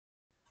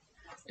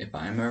If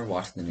I am ever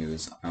watching the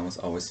news, I almost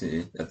always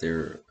see that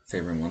they're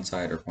favoring one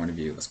side or point of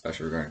view,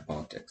 especially regarding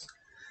politics.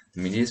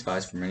 The media is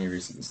biased for many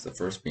reasons, the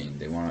first being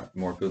they want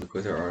more people to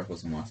click their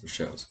articles and watch their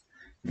shows.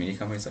 Media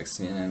companies like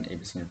CNN,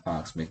 ABC, and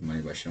Fox make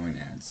money by showing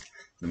ads.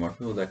 The more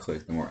people that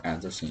click, the more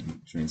ads are seen,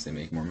 which means they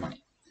make more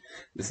money.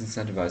 This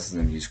incentivizes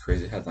them to use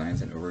crazy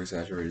headlines and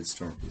over-exaggerated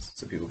stories,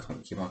 so people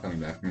keep on coming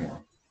back for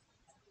more.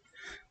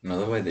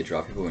 Another way they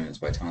draw people in is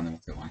by telling them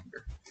what they want to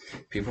hear.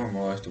 People are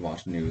more likely to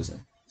watch news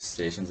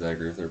stations that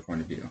agree with their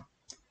point of view.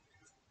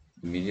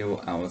 The media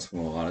outlets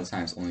will a lot of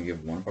times only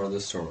give one part of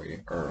the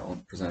story or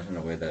present it in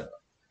a way that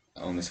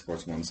only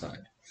supports one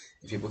side.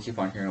 If people keep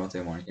on hearing what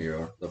they want to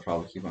hear, they'll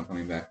probably keep on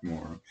coming back for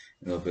more,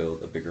 and they'll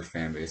build a bigger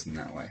fan base in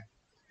that way.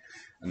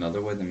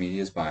 Another way the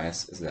media is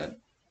biased is that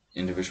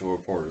individual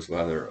reporters will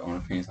have their own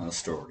opinions on a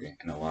story,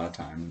 and a lot of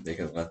time they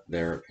can let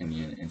their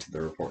opinion into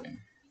their reporting.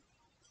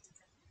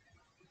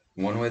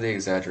 One way they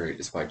exaggerate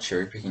is by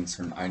cherry picking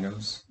certain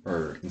items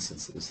or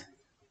instances.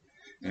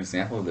 An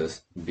example of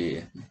this would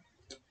be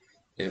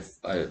if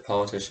a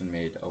politician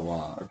made a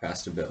law or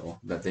passed a bill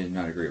that they did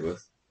not agree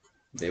with,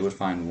 they would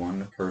find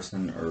one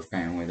person or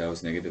family that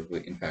was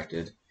negatively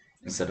impacted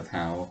instead of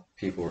how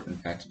people were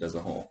impacted as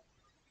a whole.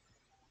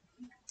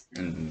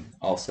 And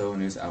also,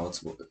 news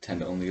outlets will tend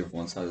to only give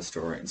one side of the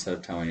story instead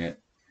of telling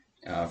it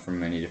from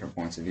many different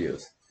points of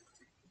views.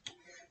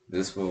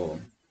 This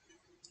will,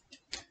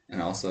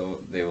 and also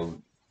they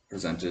will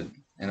present it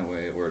in a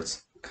way where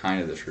it's kind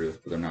of the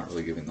truth, but they're not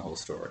really giving the whole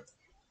story.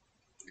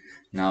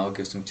 Now I'll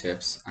give some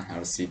tips on how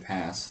to see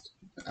past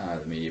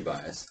the media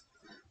bias.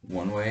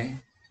 One way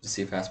to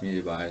see past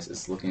media bias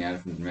is looking at it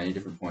from many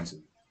different points of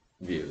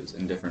views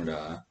and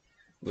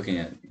looking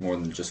at more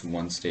than just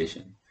one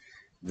station.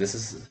 This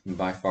is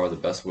by far the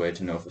best way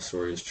to know if a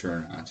story is true or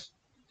not.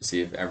 To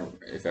see if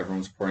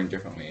everyone's reporting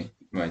differently,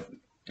 there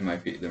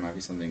might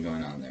be something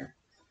going on there.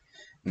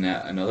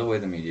 Now, another way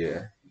the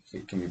media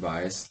can be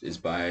biased is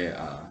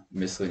by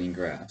misleading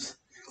graphs.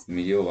 The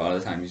media a lot of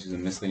the time uses a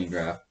misleading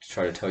graph to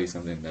try to tell you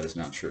something that is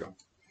not true.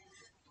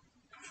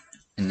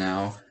 And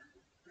now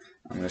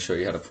I'm going to show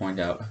you how to point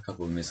out a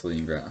couple of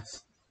misleading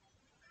graphs.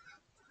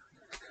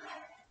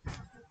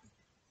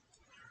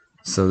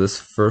 So this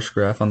first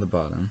graph on the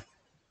bottom,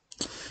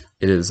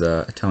 it is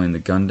telling the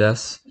gun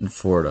deaths in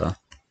Florida,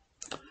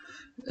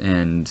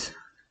 and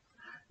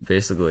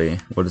basically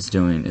what it's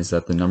doing is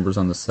that the numbers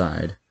on the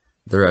side,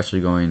 they're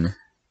actually going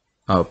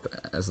up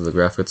as the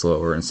graph gets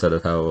lower instead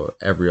of how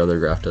every other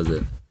graph does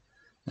it.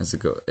 As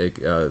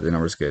the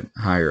numbers get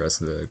higher as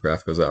the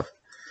graph goes up.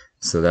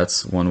 So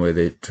that's one way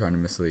they try to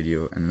mislead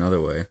you, and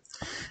another way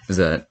is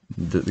that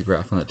the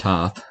graph on the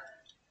top,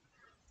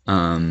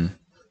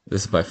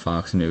 this is by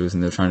Fox News,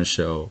 and they're trying to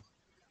show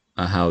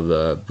how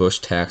the Bush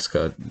tax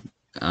cut,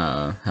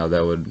 how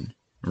that would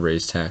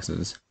raise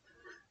taxes.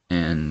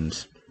 And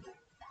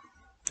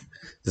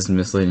this is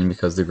misleading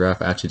because the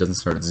graph actually doesn't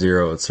start at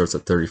 0, it starts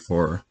at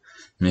 34,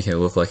 making it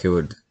look like it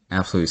would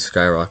absolutely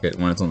skyrocket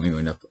when it's only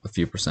going up a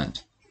few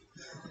percent.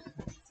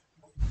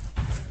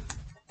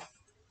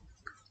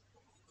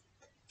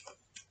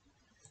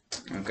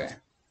 Okay,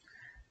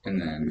 and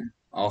then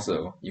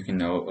also you can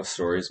know if a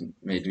story is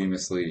made to be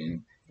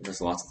misleading if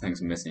there's lots of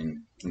things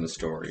missing from the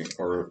story,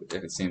 or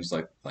if it seems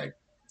like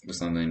there's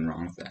something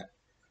wrong with that.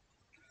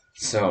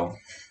 So,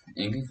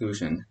 in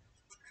conclusion,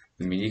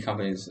 the media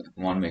companies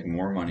want to make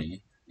more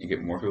money and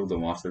get more people to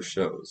watch their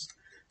shows,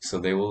 so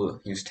they will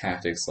use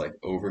tactics like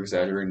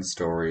over-exaggerating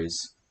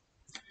stories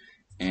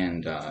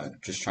and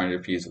just trying to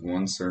appease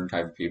one certain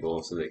type of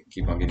people so they can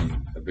keep on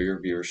getting a bigger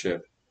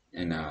viewership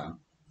and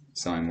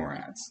selling more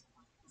ads.